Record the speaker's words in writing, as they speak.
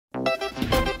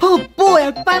boy,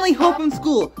 I'm finally home from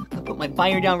school. I'll put my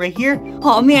binder down right here.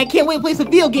 Oh man, I can't wait to play some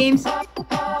video games.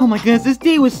 Oh my goodness, this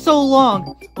day was so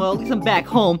long. Well, at least I'm back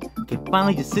home. I can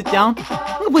finally just sit down.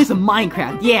 I'm gonna play some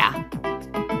Minecraft, yeah.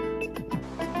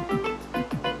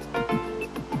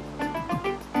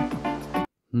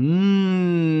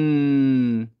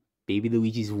 Baby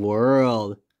Luigi's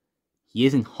world. He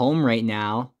isn't home right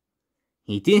now.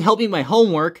 He didn't help me with my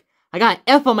homework. I got an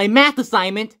F on my math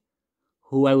assignment.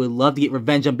 Oh, I would love to get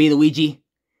revenge on Baby Luigi.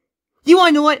 You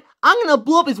wanna know what? I'm gonna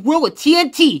blow up his world with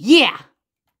TNT, yeah!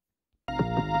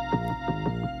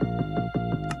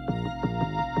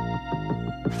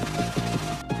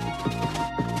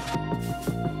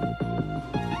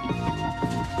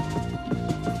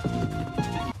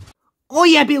 Oh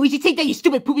yeah, Baby Luigi, take that, you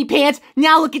stupid poopy pants!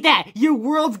 Now look at that! Your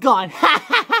world's gone! Ha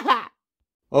ha ha ha!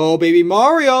 Oh, baby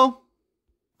Mario!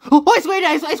 Oh, I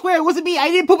swear it wasn't me! I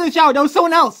didn't poop in the shower, that was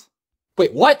someone else!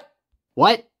 Wait, what?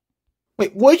 What?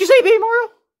 Wait, what did you say, baby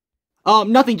Mario?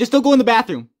 Nothing, just don't go in the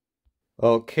bathroom.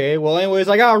 Okay, well anyways,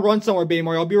 I gotta run somewhere, baby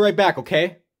Mario. I'll be right back,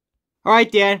 okay?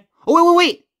 Alright, Dad. Oh,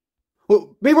 wait!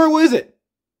 Well, baby Mario, what is it?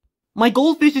 My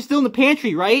goldfish is still in the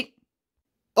pantry, right?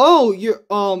 Oh, your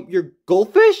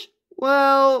goldfish?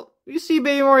 Well, you see,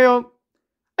 baby Mario,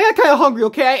 I got kinda hungry,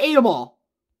 okay? I ate them all.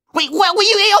 Wait, what?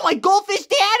 You ate all my goldfish,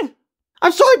 Dad?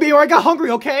 I'm sorry, baby Mario, I got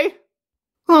hungry, okay?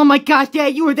 Oh my gosh,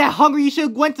 Dad, you were that hungry you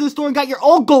should've went to the store and got your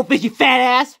own goldfish, you fat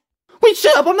ass! Wait,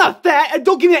 shut up, I'm not fat, and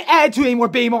don't give me that attitude anymore,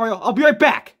 baby Mario. I'll be right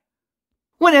back.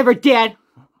 Whatever, Dad.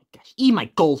 Oh my gosh, eat my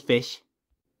goldfish.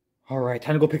 Alright,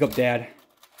 time to go pick up Dad.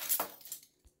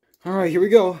 Alright, here we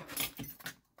go.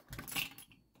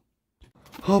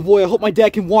 Oh boy, I hope my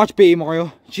dad can watch Baby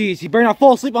Mario. Jeez, he better not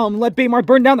fall asleep on him and let Baby Mario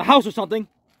burn down the house or something.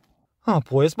 Oh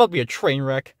boy, it's about to be a train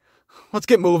wreck. Let's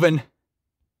get moving.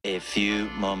 A few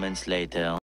moments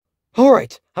later.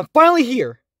 Alright, I'm finally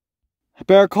here. I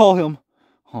better call him.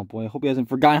 Oh boy, I hope he hasn't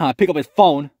forgotten how to pick up his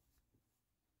phone.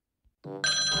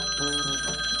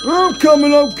 I'm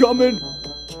coming.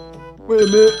 Wait a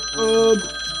minute,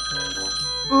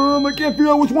 I can't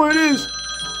figure out which one it is.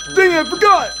 Dang it, I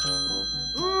forgot.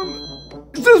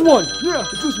 It's this one. Yeah,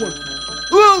 it's this one.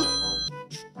 Hello?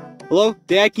 Hello?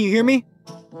 Dad, can you hear me?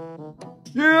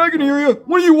 Yeah, I can hear you.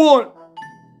 What do you want?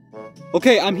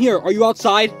 Okay, I'm here. Are you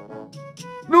outside?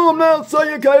 No, I'm not outside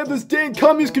yet. I have this dang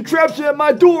communist contraption at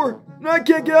my door, and I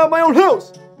can't get out of my own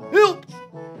house. Help!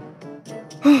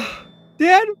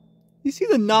 Dad, you see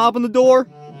the knob on the door?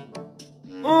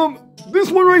 This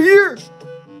one right here?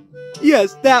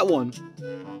 Yes, that one.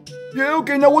 Yeah,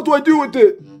 okay, now what do I do with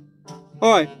it?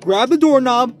 Alright, grab the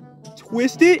doorknob,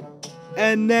 twist it,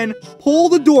 and then pull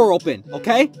the door open,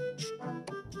 okay?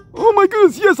 Oh my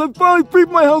goodness, yes, I finally freed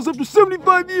my house after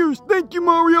 75 years. Thank you,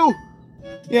 Mario.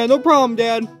 Yeah, no problem,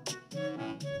 Dad.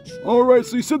 Alright,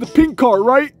 so you said the pink car,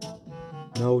 right?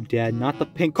 No, Dad, not the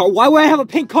pink car. Why would I have a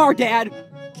pink car, Dad?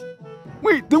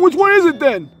 Wait, then which one is it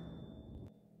then?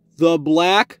 The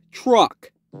black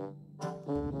truck.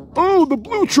 Oh, the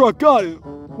blue truck, got it.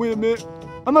 Wait a minute,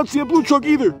 I'm not seeing a blue truck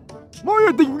either. Mario,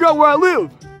 I think you forgot where I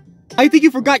live. I think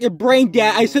you forgot your brain,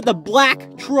 Dad. I said the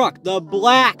black truck. The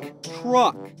black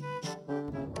truck.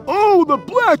 Oh, the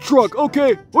black truck.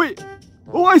 Okay, wait.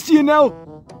 Oh, I see you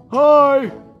now.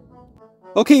 Hi.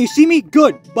 Okay, you see me?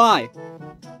 Good. Bye.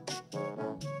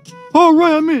 All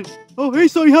right, I'm in. Oh, hey,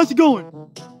 Sonny, how's it going?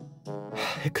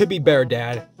 It could be better,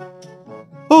 Dad.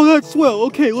 Oh, that's swell.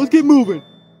 Okay, let's get moving.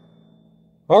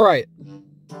 All right.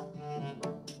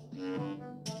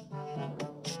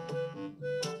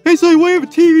 Hey, Sonny, why do you have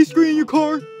a TV screen in your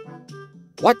car?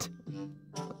 What?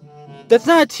 That's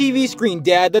not a TV screen,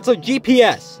 Dad. That's a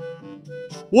GPS.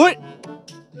 What?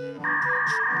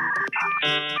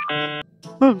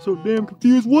 I'm so damn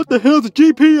confused. What the hell is a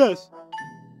GPS?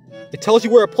 It tells you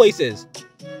where a place is.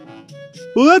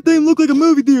 Well, that thing looked like a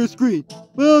movie theater screen.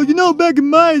 Well, you know, back in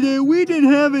my day, we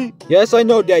didn't have any... Yes, I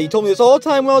know, Dad. You told me this all the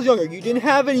time when I was younger. You didn't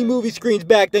have any movie screens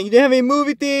back then. You didn't have any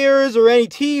movie theaters or any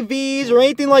TVs or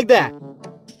anything like that.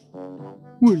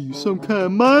 What are you, some kind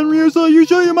of mind reader or something you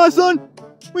showing my son?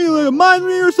 What are you, like a mind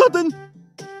reader or something?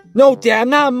 No, Dad, I'm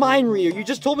not a mind reader. You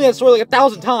just told me that story like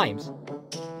 1,000 times.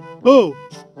 Oh.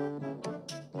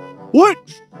 What?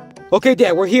 Okay,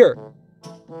 Dad, we're here.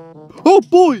 Oh,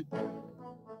 boy.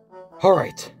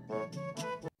 Alright.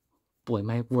 Boy,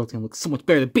 my world's gonna look so much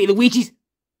better than Baby Luigi's.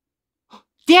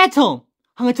 Dad's home.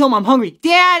 I'm gonna tell him I'm hungry.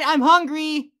 Dad, I'm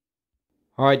hungry.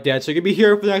 Alright, Dad, so you're gonna be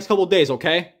here for the next couple of days,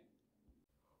 okay?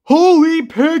 Holy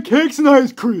pancakes and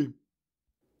ice cream!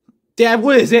 Dad,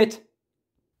 what is it?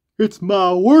 It's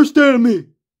my worst enemy.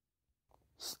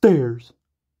 Stairs.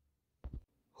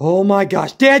 Oh my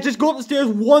gosh, Dad, just go up the stairs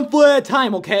one foot at a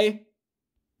time, okay?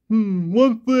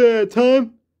 1 foot at a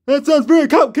time? That sounds very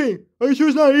complicated. Are you sure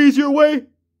it's not an easier way?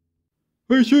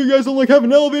 Are you sure you guys don't like have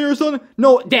an elevator or something?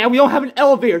 No, Dad, we don't have an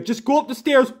elevator. Just go up the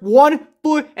stairs 1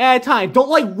 foot at a time. Don't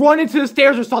like run into the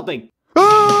stairs or something.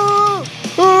 Ah!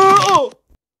 Ah! Oh!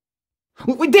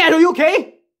 Wait, Dad, are you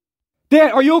okay?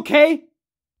 Dad, are you okay?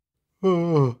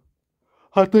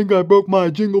 I think I broke my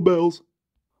jingle bells.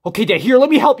 Okay, Dad, here, let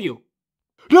me help you.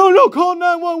 No, call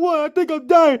 911. I think I'm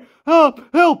dying. Help,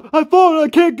 I've fallen, I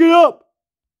can't get up.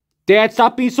 Dad,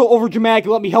 stop being so overdramatic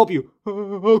and let me help you.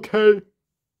 Okay.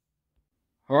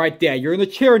 Alright, Dad, you're in the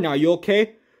chair now. You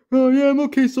okay? Oh, yeah, I'm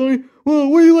okay, Sonny. Well,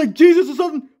 what are you, like Jesus or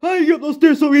something? How do you get up those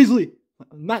stairs so easily?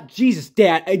 I'm not Jesus,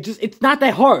 Dad. It's not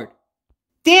that hard.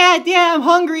 Dad, I'm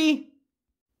hungry.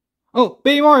 Oh,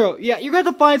 Baby Mario, yeah, you're gonna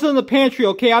have to find something in the pantry,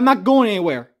 okay? I'm not going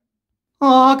anywhere.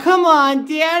 Oh, come on,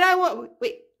 Dad.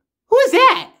 Wait, who is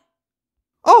that?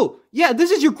 Oh, yeah,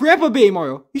 this is your grandpa, Baby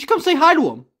Mario. You should come say hi to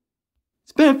him.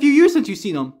 It's been a few years since you've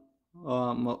seen him.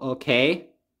 Okay.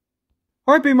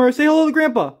 Alright, Baby Mario, say hello to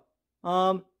Grandpa.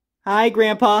 Hi,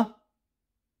 Grandpa.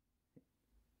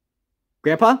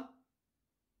 Grandpa?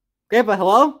 Grandpa,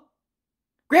 hello?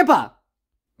 Grandpa!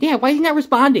 Dad, why is he not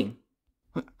responding?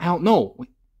 I don't know.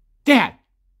 Dad!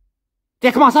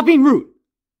 Dad, come on, stop being rude!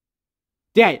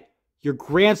 Dad, your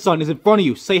grandson is in front of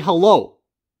you. Say hello.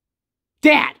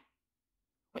 Dad!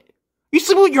 You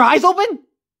sleeping with your eyes open?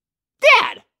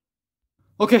 Dad!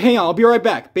 Okay, hang on, I'll be right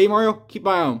back. Baby Mario, keep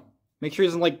my eye on him. Make sure he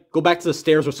doesn't, like, go back to the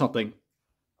stairs or something.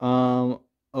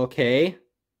 Okay.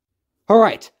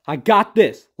 Alright, I got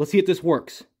this. Let's see if this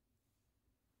works.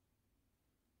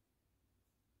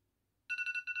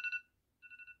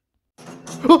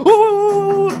 Wait,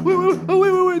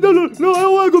 no, I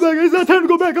don't want to go back. It's not time to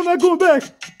go back. I'm not going back.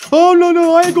 Oh,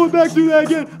 no, I ain't going back through that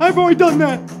again. I've already done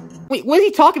that. Wait, what is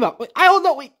he talking about? Wait, I don't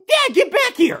know. Wait, Dad, get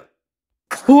back here!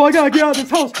 Oh, I gotta get out of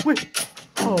this house. Wait.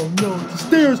 Oh, no, it's the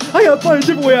stairs. I gotta find a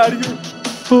different way out of here.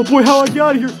 Oh, boy, how do I get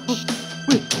out of here? Oh,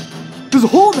 wait, there's a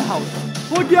hole in the house.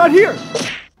 How do I get out here?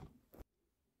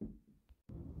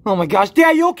 Oh my gosh,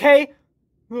 Dad, you okay?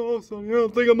 Oh, Sonny, I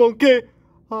don't think I'm okay.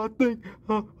 I think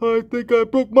I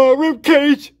broke my rib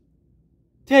cage.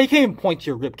 Dad, you can't even point to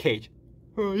your rib cage.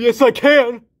 Yes, I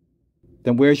can.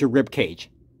 Then where's your rib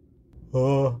cage?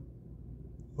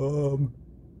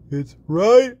 It's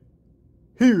right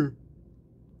here.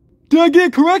 Did I get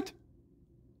it correct?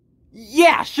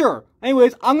 Yeah, sure.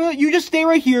 Anyways, you just stay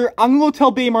right here. I'm gonna go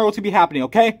tell Baby Mario what's gonna be happening,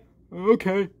 okay?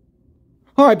 Okay.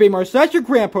 Alright, Baby Mario, so that's your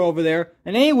grandpa over there.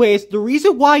 And anyways, the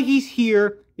reason why he's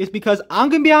here is because I'm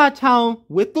gonna be out of town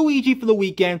with Luigi for the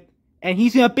weekend, and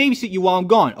he's gonna babysit you while I'm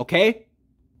gone, okay?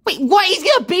 Wait, what? He's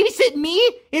gonna babysit me?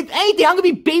 If anything, I'm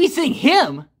gonna be babysitting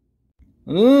him.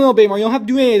 No, Baby Mario, you don't have to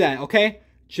do any of that, okay?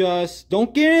 Just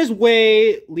don't get in his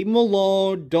way, leave him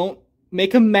alone, don't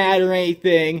make him mad or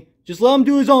anything. Just let him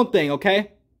do his own thing,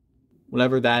 okay?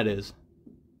 Whatever that is.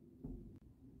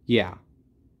 Yeah.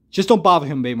 Just don't bother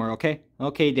him, Baby Mario, okay?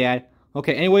 Okay, Dad.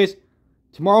 Okay, anyways,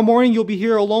 tomorrow morning you'll be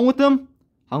here alone with him.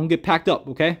 I'm gonna get packed up,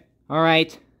 okay?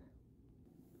 Alright.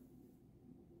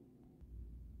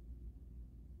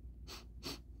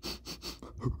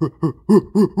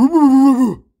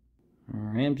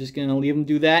 Alright, I'm just gonna leave him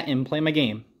do that and play my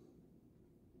game.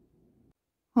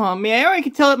 Oh man, I already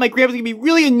can tell that my grandpa's gonna be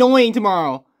really annoying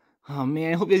tomorrow. Oh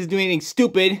man, I hope he doesn't do anything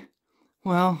stupid.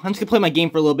 Well, I'm just gonna play my game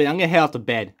for a little bit. I'm gonna head off to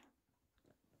bed.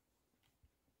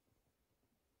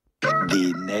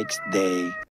 The next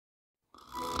day.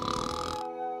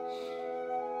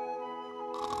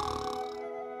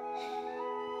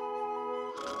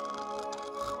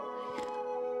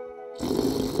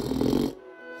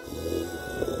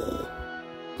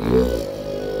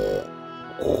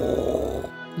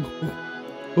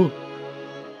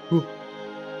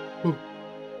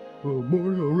 Oh,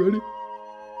 morning already?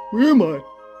 Where am I?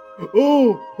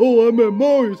 Oh, I'm at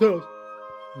Mario's house.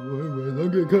 Oh, anyways, I'm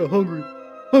getting kind of hungry.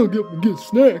 I'll get up and get a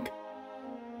snack.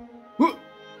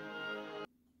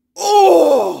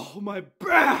 Oh, my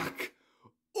back!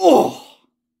 Oh,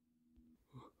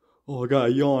 I got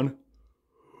a yawn.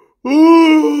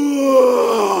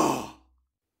 Oh.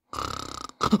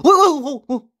 Whoa!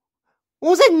 What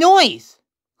was that noise?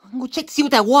 I'm gonna go check to see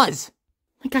what that was.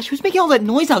 My gosh, who's making all that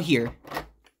noise out here?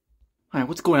 Alright,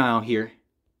 what's going on out here?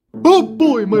 Oh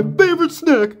boy, my favorite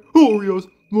snack, Oreos.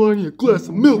 Well, I need a glass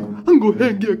of milk. I'm gonna go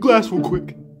ahead and get a glass real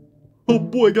quick. Oh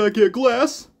boy, gotta get a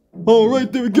glass.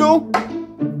 Alright, there we go.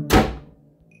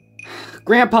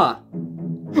 Grandpa!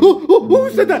 Oh,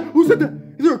 who said that? Who said that?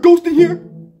 Is there a ghost in here?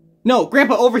 No,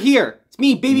 Grandpa, over here. It's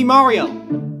me, Baby Mario.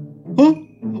 Huh?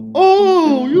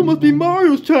 Oh, you must be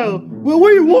Mario's child. Well, what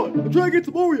do you want? I'm trying to get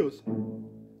some Oreos.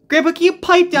 Grandpa, can you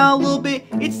pipe down a little bit?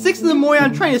 It's 6 in the morning,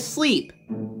 I'm trying to sleep.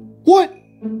 What?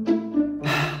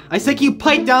 I said, can you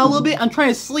pipe down a little bit? I'm trying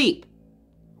to sleep.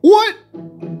 What?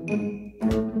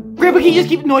 Grandpa, can you just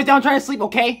keep the noise down? I'm trying to sleep,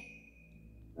 okay?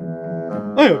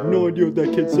 I have no idea what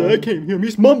that kid said. I can't hear him.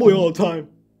 He's mumbling all the time.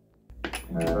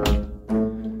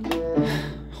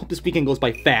 Hope this weekend goes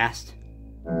by fast.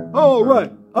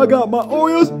 Alright, I got my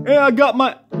Oreos and I got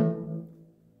my...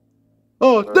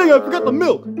 Oh, dang, I forgot the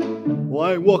milk. Well,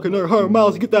 I ain't walking another 100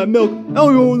 miles to get that milk. I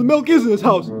don't know where the milk is in this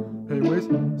house. Anyways,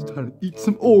 it's time to eat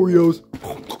some Oreos.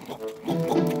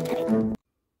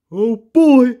 Oh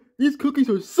boy, these cookies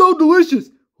are so delicious.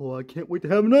 Oh, I can't wait to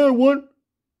have another one.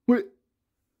 Wait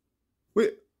a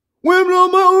minute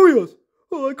on my Oreos.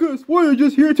 Oh, I could have sworn they were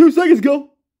just here 2 seconds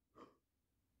ago.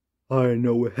 I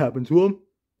know what happened to him.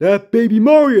 That baby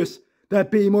Marius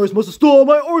must have stolen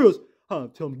my Oreos. I'll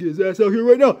tell him to get his ass out here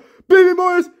right now. Baby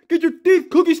Marius, get your thief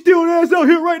cookie stealing ass out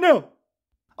here right now.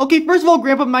 Okay, first of all,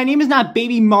 Grandpa, my name is not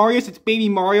Baby Marius, it's Baby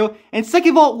Mario. And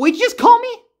second of all, what'd you just call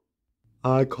me?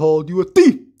 I called you a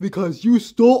thief because you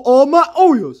stole all my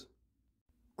Oreos.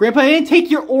 Grandpa, I didn't take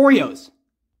your Oreos.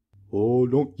 Oh,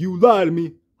 don't you lie to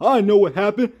me. I know what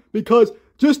happened because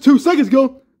just 2 seconds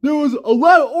ago, there was a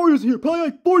lot of Oreos in here, probably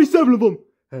like 47 of them.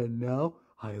 And now,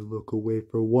 I look away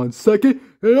for 1 second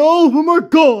and all of them are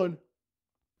gone.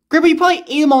 Grandpa, you probably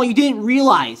ate them all, you didn't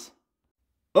realize.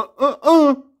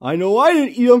 I know I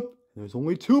didn't eat them. There's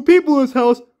only 2 people in this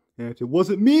house, and if it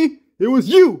wasn't me, it was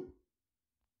you.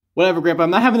 Whatever, Grandpa, I'm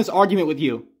not having this argument with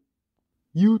you.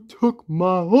 You took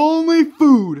my only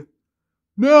food.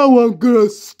 Now I'm gonna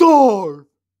starve.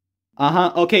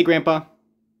 Okay, Grandpa.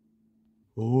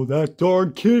 Oh, that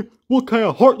darn kid. What kind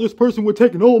of heartless person would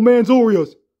take an old man's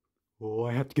Oreos? Oh,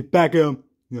 I have to get back at him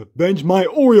and avenge my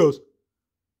Oreos.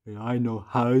 And I know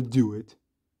how to do it.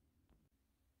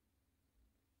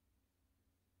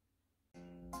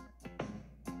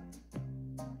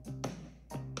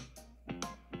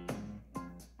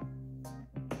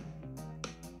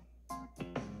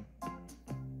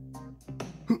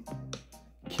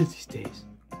 Kids these days,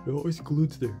 they're always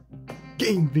glued to their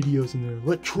game videos and their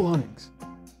electronics.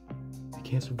 They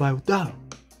can't survive without them.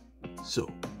 So,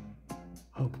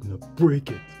 I'm gonna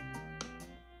break it.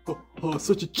 Oh,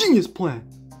 such a genius plan!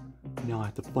 Now I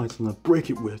have to find something to break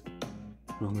it with.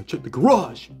 And I'm gonna check the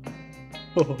garage.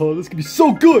 Oh, this could be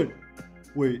so good!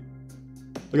 Wait,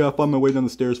 I gotta find my way down the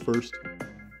stairs first.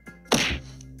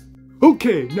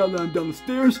 Okay, now that I'm down the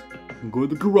stairs, I'm going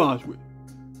to the garage with.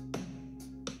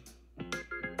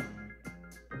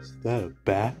 Is that a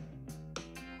bat?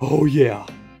 Oh yeah!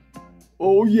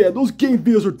 Oh yeah, those game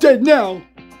videos are dead now!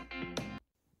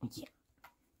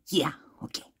 Yeah,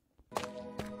 okay.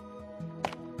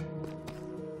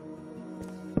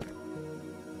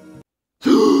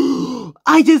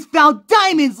 I just found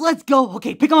diamonds! Let's go!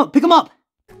 Okay, pick them up, pick them up!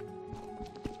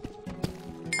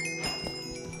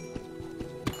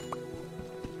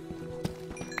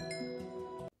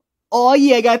 Oh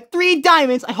yeah, I got 3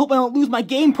 diamonds! I hope I don't lose my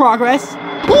game progress!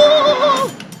 Oh!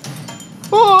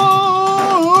 Oh!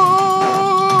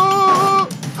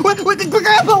 What,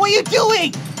 Grandpa, what are you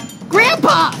doing?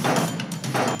 Grandpa!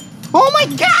 Oh my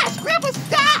gosh! Grandpa,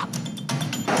 stop!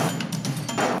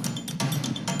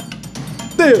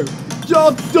 There!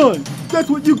 Job's done! That's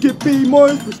what you get, Baby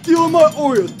Marius, for stealing my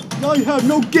Oreos! Now you have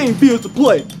no game videos to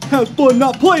play! Have fun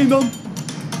not playing them!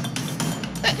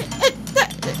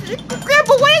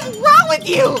 Grandpa, what is wrong with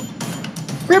you?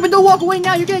 Grandpa, don't walk away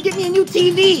now. You're gonna get me a new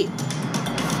TV.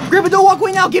 Grandpa, don't walk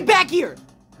away now. Get back here.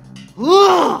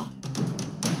 Ugh.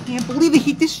 I can't believe it.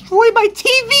 He destroyed my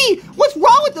TV. What's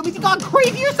wrong with him? Has he gone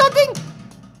crazy or something?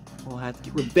 Well, I have to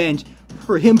get revenge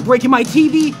for him breaking my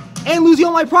TV and losing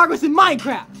all my progress in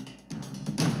Minecraft.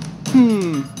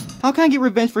 How can I get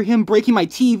revenge for him breaking my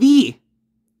TV?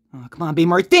 Oh, come on, Baby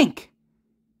Mario, think.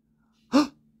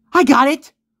 I got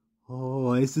it.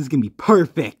 Oh, this is gonna be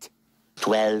perfect.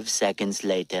 12 seconds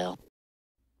later.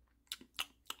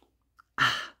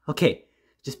 Okay,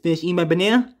 just finished eating my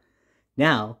banana.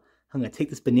 Now, I'm gonna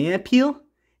take this banana peel, and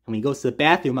when he goes to the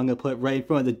bathroom, I'm gonna put it right in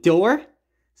front of the door,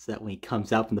 so that when he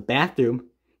comes out from the bathroom,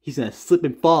 he's gonna slip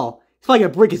and fall. He's probably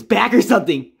gonna break his back or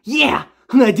something. Yeah,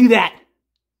 I'm gonna do that.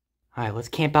 Alright, let's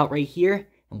camp out right here,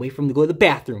 and wait for him to go to the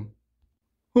bathroom.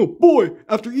 Oh boy,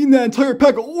 after eating that entire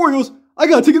pack of Oreos, I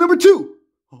gotta take a number 2.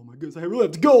 Oh my goodness, I really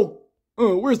have to go.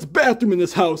 Where's the bathroom in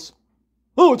this house?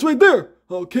 Oh, it's right there.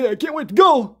 Okay, I can't wait to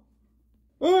go.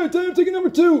 Alright, time to take a number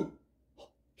 2.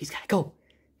 He's gotta go.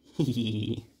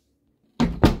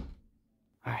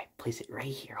 Alright, place it right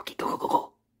here. Okay,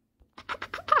 go.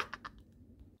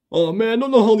 Oh man, I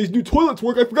don't know how these new toilets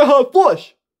work. I forgot how to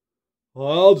flush.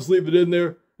 I'll just leave it in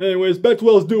there, Anyways, back to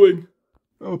what I was doing.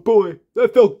 Oh boy,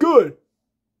 that felt good.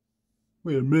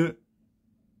 Wait a minute.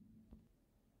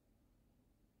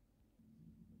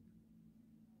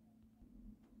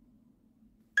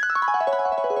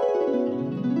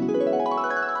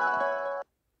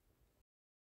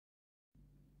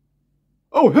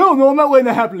 Oh hell no, I'm not letting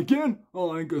that happen again.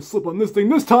 Oh, I ain't gonna slip on this thing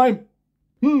this time.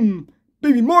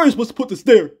 Baby Mario's supposed to put this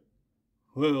there.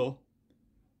 Well,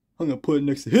 I'm gonna put it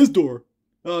next to his door.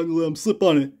 I'm gonna let him slip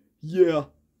on it. Yeah.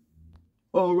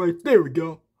 Alright, there we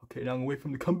go. Okay, now I'm gonna wait for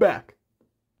him to come back.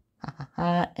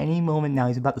 Any moment now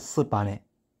he's about to slip on it.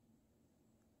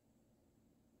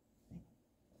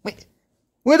 Wait,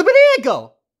 where'd the banana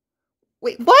go?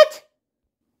 Wait, what?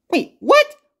 Wait,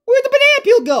 what? Where'd the banana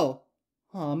peel go?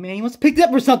 Oh man, he must have picked it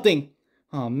up or something.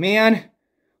 Oh man.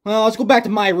 Well, let's go back to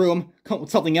my room, come up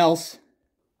with something else.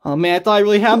 Oh man, I thought I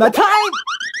really had that time!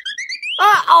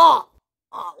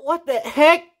 What the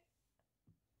heck?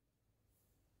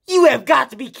 You have got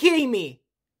to be kidding me!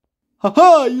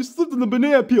 Haha, you slipped on the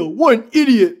banana peel. What an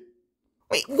idiot!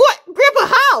 Wait, what?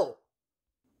 Grandpa, how?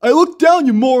 I looked down,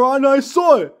 you moron, and I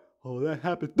saw it. Oh, that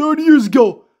happened 30 years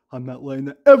ago. I'm not letting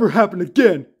that ever happen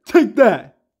again. Take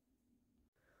that.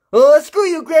 Screw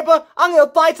you, Grandpa. I'm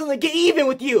gonna find something to get even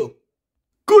with you.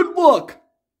 Good luck.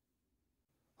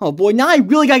 Oh boy, now I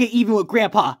really gotta get even with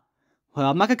Grandpa. Well,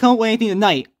 I'm not gonna come up with anything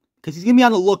tonight, because he's gonna be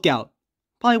on the lookout.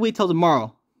 Probably wait till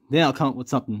tomorrow. Then I'll come up with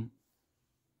something.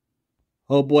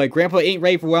 Oh boy, Grandpa ain't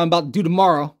ready for what I'm about to do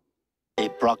tomorrow.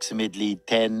 Approximately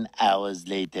 10 hours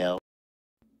later.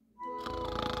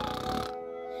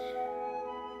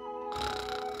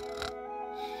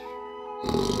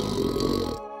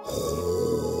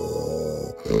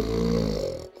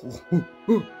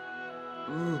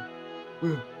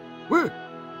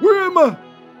 Where am I?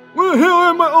 Where the hell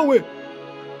am I? Oh wait,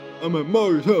 I'm at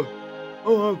Mario's house.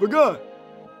 Oh, I forgot.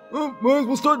 Oh, might as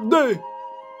well start the day.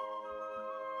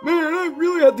 Man, I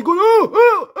really have to go.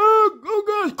 Oh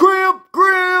gosh, cramp.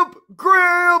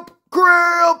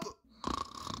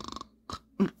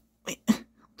 Wait,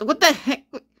 what the heck?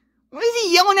 What is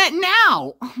he yelling at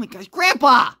now? Oh my gosh,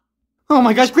 Grandpa! Oh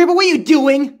my gosh, Grandpa, what are you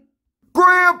doing?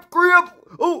 Cramp.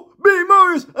 Oh, Baby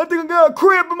Marius, I think I got a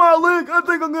cramp in my leg. I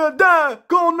think I'm gonna die.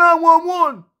 Call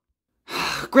 911.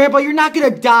 Grandpa, you're not gonna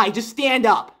die. Just stand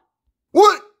up.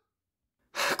 What?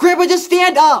 Grandpa, just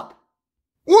stand up.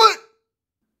 What?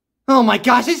 Oh my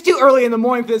gosh, it's too early in the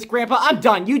morning for this, Grandpa. I'm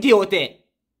done. You deal with it.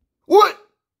 What?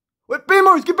 Wait, Baby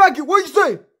Marius, get back here. What did you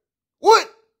say? What?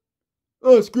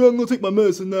 Oh, screw it. I'm gonna take my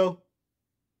medicine now.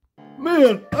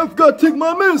 Man, I forgot to take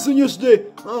my medicine yesterday.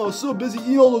 Oh, I was so busy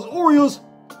eating all those Oreos.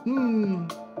 Man,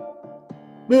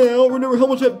 I don't remember how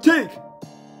much I have to take.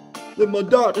 Then my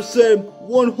doctor said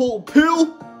 1 whole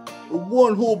pill or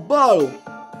 1 whole bottle.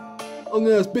 I'm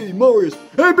gonna ask Baby Marius.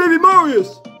 Hey, Baby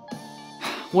Marius!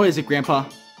 What is it, Grandpa?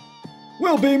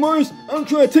 Well, Baby Marius, I'm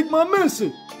trying to take my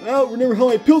medicine. I don't remember how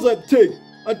many pills I have to take.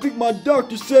 I think my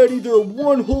doctor said either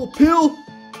 1 whole pill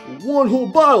or 1 whole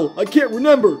bottle. I can't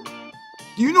remember.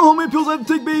 Do you know how many pills I have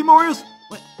to take, Baby Marius?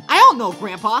 What? I don't know,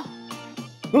 Grandpa.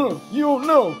 Huh, you don't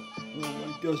know? Oh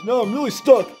my gosh, now I'm really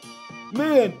stuck.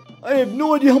 Man, I have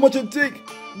no idea how much I take.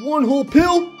 1 whole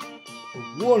pill or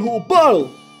 1 whole bottle.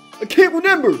 I can't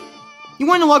remember. You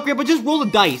wanna know what, Grandpa? Just roll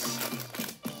the dice.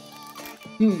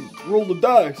 Roll the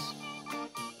dice.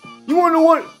 You wanna know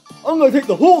what? I'm gonna take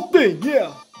the whole thing,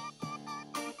 yeah.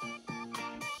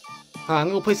 I'm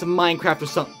gonna play some Minecraft or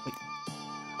something. Wait.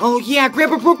 Oh yeah,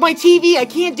 Grandpa broke my TV. I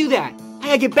can't do that. I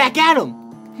gotta get back at him.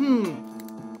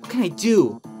 What can I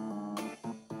do?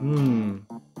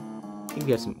 I think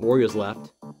we have some Oreos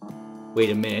left. Wait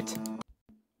a minute.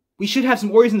 We should have some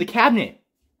Oreos in the cabinet.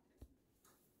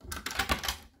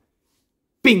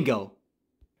 Bingo.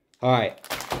 Alright.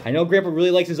 I know Grandpa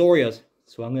really likes his Oreos.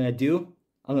 So what I'm gonna do,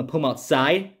 I'm gonna put them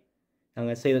outside. I'm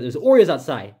gonna say that there's Oreos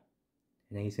outside.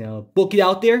 And then he's gonna book it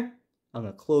out there. I'm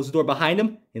gonna close the door behind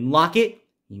him and lock it.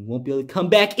 He won't be able to come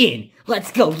back in.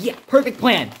 Let's go. Yeah, perfect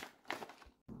plan.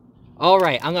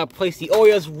 Alright, I'm gonna place the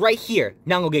Oreos right here.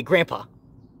 Now I'm gonna get Grandpa.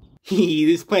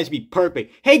 This plan should be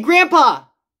perfect. Hey, Grandpa!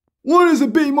 What is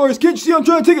it, Baby Marius? Can't you see I'm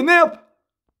trying to take a nap?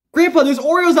 Grandpa, there's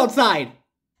Oreos outside.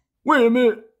 Wait a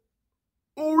minute.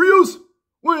 Oreos?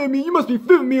 Wait a minute, you must be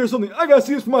fibbing me or something. I gotta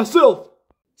see this for myself.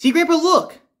 See, Grandpa,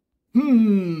 look.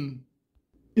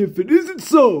 If it isn't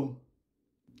so.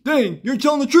 Dang, you're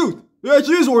telling the truth. There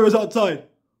actually is Oreos outside.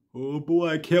 Oh boy,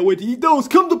 I can't wait to eat those.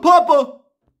 Come to Papa.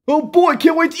 Oh boy,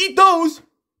 can't wait to eat those.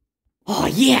 Oh,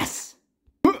 yes.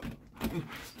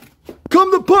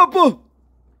 Come to Papa.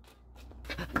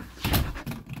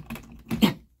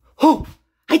 Oh,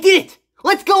 I did it.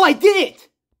 Let's go, I did it.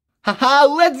 Haha,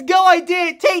 let's go, I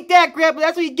did it! Take that, Grandpa!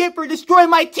 That's what you get for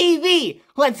destroying my TV!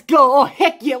 Let's go! Oh,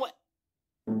 heck yeah!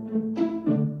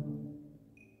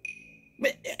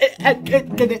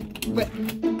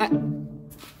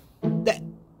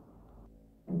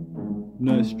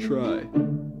 Nice try.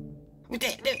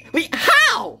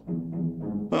 How?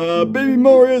 Baby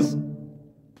Marius,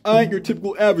 I ain't your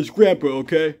typical average grandpa,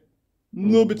 okay? I'm a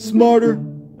little bit smarter,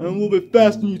 and I'm a little bit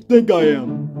faster than you think I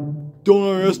am. Don't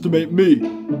underestimate me.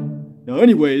 Now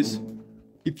anyways,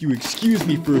 if you excuse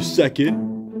me for a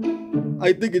second,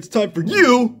 I think it's time for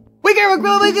you... Wait,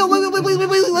 Grandpa, let me go, let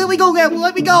me go, Grandpa,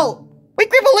 let me go! Wait,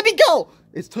 Grandpa, let me go!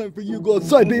 It's time for you to go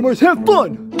outside, Baby Marius, have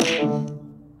fun!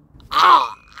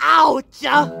 Ah, ouch!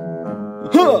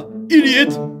 Ha!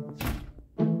 Idiot!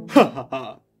 Ha ha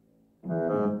ha!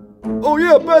 Oh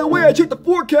yeah, by the way, I checked the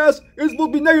forecast. It's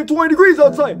supposed to be negative 20 degrees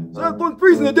outside, so have fun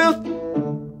freezing to death.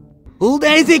 Oh,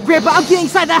 that is it, Grandpa. I'm getting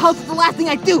inside that house. It's the last thing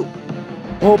I do.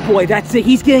 Oh boy, that's it.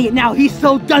 He's getting it now. He's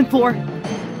so done for.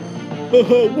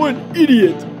 Haha, what an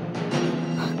idiot!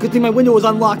 Good thing my window was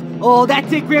unlocked. Oh,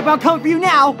 that's it, Grandpa. I'm coming for you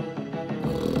now.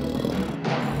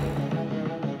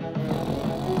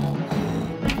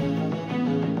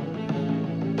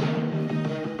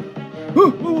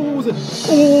 What was it?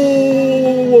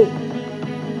 Oh!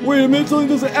 Wait a minute, something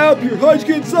doesn't add up here. How'd you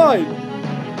get inside?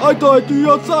 I thought I threw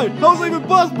you outside. How's that even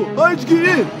possible? How'd you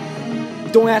get in?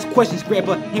 Don't ask questions,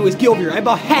 Grandpa. Anyways, get over here. I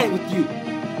about had it with you.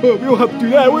 Oh, we don't have to do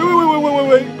that.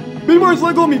 Wait. Baby Marius,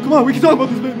 let go of me. Come on, we can talk about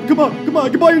this, baby. Come on. I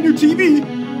can buy you a new TV.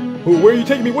 Oh, where are you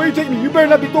taking me? You better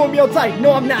not be throwing me outside.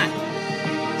 No, I'm not.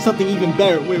 Something even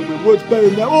better. Wait, what's better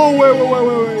than that? Oh, wait.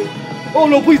 Oh,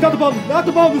 no, please, not the bottom of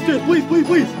the stairs.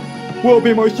 Please. Well,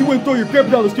 Baby Marius, you wouldn't throw your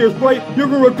grandpa down the stairs, right? You're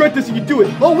gonna regret this if you do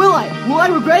it. Oh, will I? Will I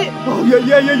regret it? Oh, yeah,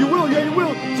 you will.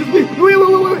 Just wait.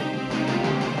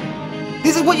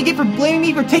 This is what you get for blaming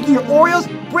me for taking your Oreos,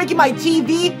 breaking my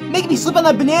TV, making me slip on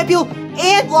that banana peel,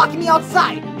 and locking me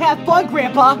outside. Have fun,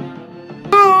 Grandpa.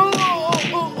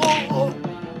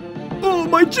 Oh,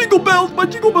 my jingle bells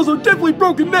are definitely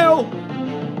broken now.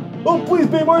 Oh, please,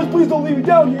 Baby Marius, please don't leave me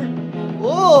down here.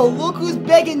 Oh, look who's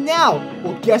begging now.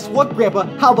 Well, guess what, Grandpa?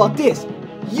 How about this?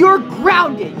 You're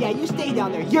grounded. Yeah, you stay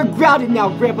down there. You're grounded now,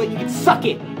 Grandpa. You can suck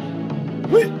it.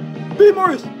 Wait, Baby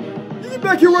Marius, you get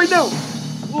back here right now.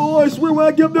 Oh, I swear when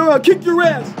I get up there, I'll kick your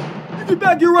ass. You get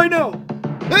back here right now.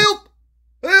 Help!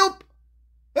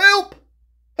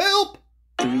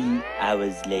 3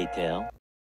 hours later.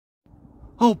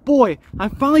 Oh boy, I'm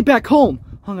finally back home.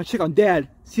 I'm gonna check on Dad,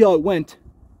 see how it went.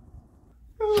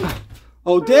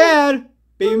 Oh, Dad!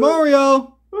 Baby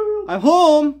Mario! I'm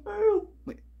home!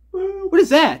 Wait, what is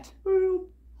that? Oh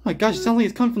my gosh, it sounds like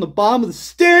it's coming from the bottom of the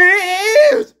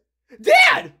stairs!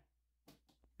 Dad!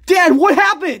 Dad, what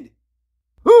happened?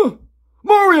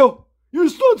 Mario! Your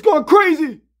son's gone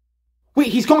crazy! Wait,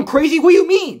 he's gone crazy? What do you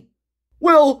mean?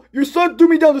 Well, your son threw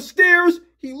me down the stairs,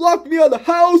 he locked me out of the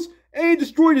house, and he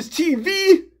destroyed his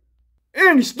TV,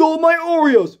 and he stole my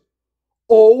Oreos.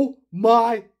 Oh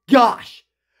my gosh!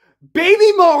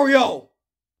 Baby Mario!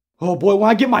 Oh boy, when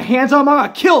I get my hands on him, I'm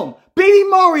gonna kill him! Baby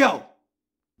Mario!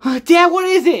 Dad, what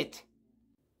is it?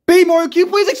 Baby Mario, can you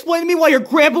please explain to me why your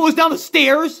grandpa was down the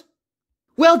stairs?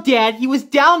 Well, Dad, he was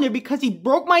down there because he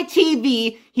broke my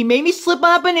TV, he made me slip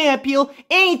on a banana peel,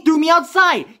 and he threw me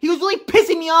outside. He was really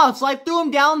pissing me off, so I threw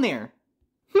him down there.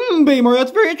 Baby Mario,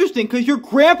 that's very interesting, because your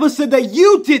grandpa said that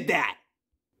you did that!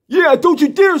 Yeah, don't you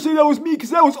dare say that was me, because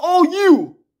that was all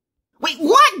you! Wait,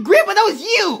 what? Grandpa, that was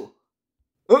you!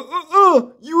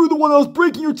 You were the one that was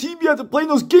breaking your TV after playing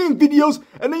those game videos,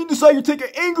 and then you decided to take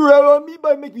your anger out on me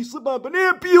by making me slip on a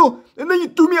banana peel, and then you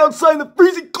threw me outside in the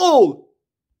freezing cold!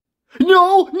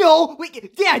 No,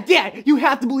 wait, Dad, you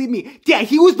have to believe me. Dad,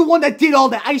 he was the one that did all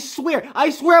that, I swear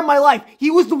on my life,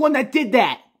 he was the one that did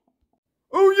that.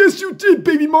 Oh yes you did,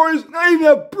 Baby Mario, and I even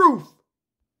have proof!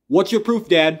 What's your proof,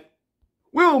 Dad?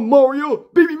 Well, Mario,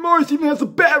 Baby Mario even has a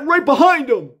bat right behind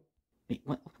him! Wait,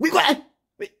 what?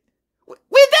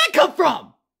 Where'd that come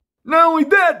from? Not only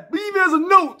that, but he even has a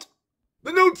note!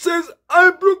 The note says,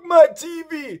 I broke my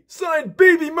TV, signed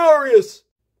Baby Marius!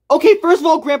 Okay, first of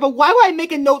all, Grandpa, why would I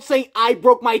make a note saying I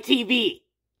broke my TV?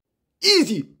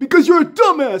 Easy, because you're a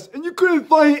dumbass, and you couldn't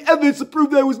find any evidence to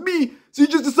prove that it was me, so you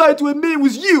just decided to admit it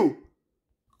was you!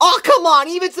 Oh, come on,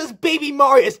 he even says Baby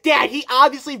Marius. Dad, he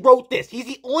obviously wrote this. He's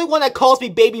the only one that calls me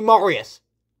Baby Marius.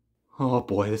 Oh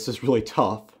boy, this is really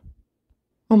tough.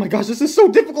 Oh my gosh, this is so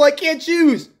difficult, I can't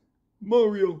choose!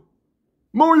 Mario,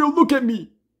 look at me!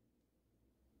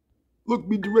 Look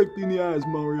me directly in the eyes,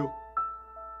 Mario.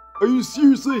 Are you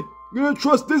seriously gonna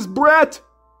trust this brat?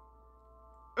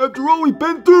 After all we've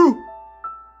been through?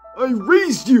 I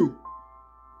raised you!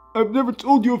 I've never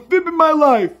told you a fib in my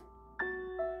life.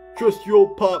 Trust your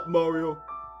old pop, Mario.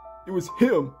 It was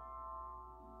him.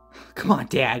 Come on,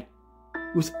 Dad.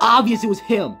 It was obvious it was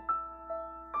him.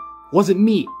 It wasn't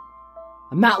me.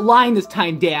 I'm not lying this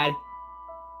time, Dad.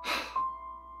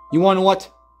 You wanna know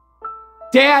what?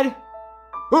 Dad!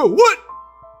 Oh, what?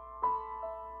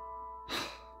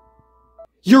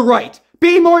 You're right.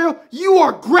 Baby Mario, you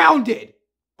are grounded.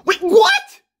 Wait,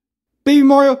 what? Baby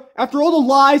Mario, after all the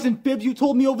lies and fibs you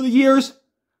told me over the years,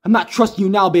 I'm not trusting you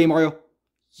now, Baby Mario.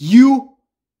 You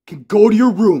can go to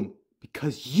your room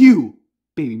because you,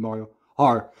 Baby Mario,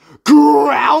 are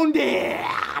grounded.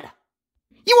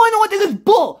 You wanna know what this is?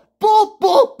 Bull! Bull,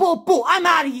 bull, bull, bull. I'm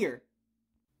out of here.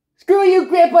 Screw you,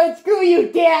 Grandpa, and screw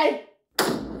you, Dad.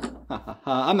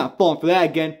 I'm not falling for that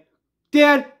again.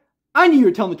 Dad, I knew you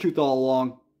were telling the truth all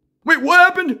along. Wait, what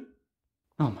happened?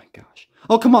 Oh my gosh.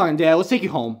 Oh, come on, Dad. Let's take you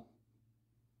home.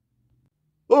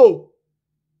 Oh,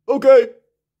 okay.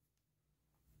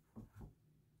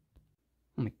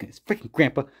 Oh my goodness. Freaking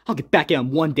Grandpa. I'll get back at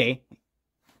him one day.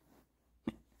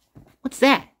 What's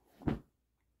that?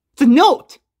 It's a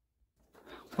note.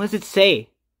 What does it say?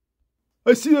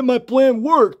 I see that my plan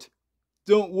worked.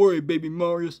 Don't worry, baby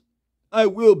Marius. I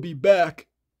will be back.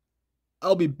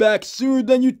 I'll be back sooner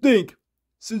than you think.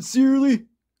 Sincerely,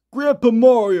 Grandpa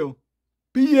Mario.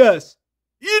 P.S.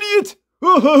 Idiot!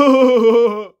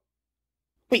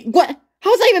 Wait, what?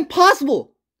 How is that even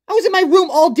possible? I was in my room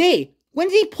all day. When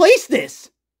did he place this?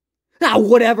 Ah,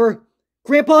 whatever.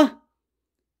 Grandpa,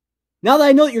 now that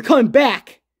I know that you're coming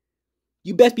back,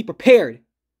 you best be prepared.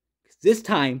 Because this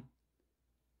time,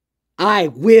 I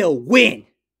will win.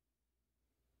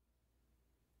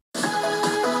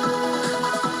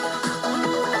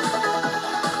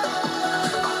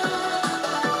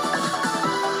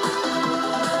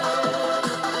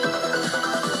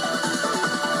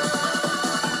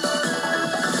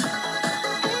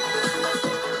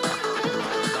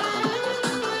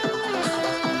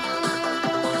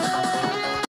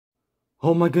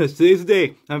 Oh my goodness, today's the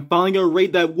day. I'm finally gonna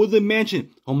raid that woodland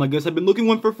mansion. Oh my goodness, I've been looking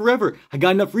one for forever. I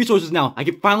got enough resources now. I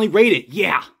can finally raid it.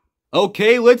 Yeah.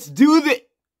 Okay, let's do this.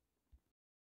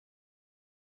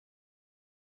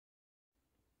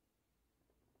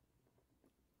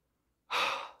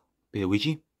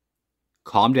 Luigi,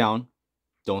 calm down.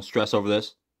 Don't stress over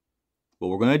this. What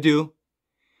we're gonna do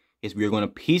is we are gonna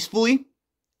peacefully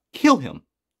kill him.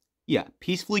 Yeah,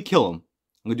 peacefully kill him.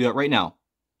 I'm gonna do that right now.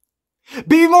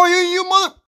 Baby Mario, you mother...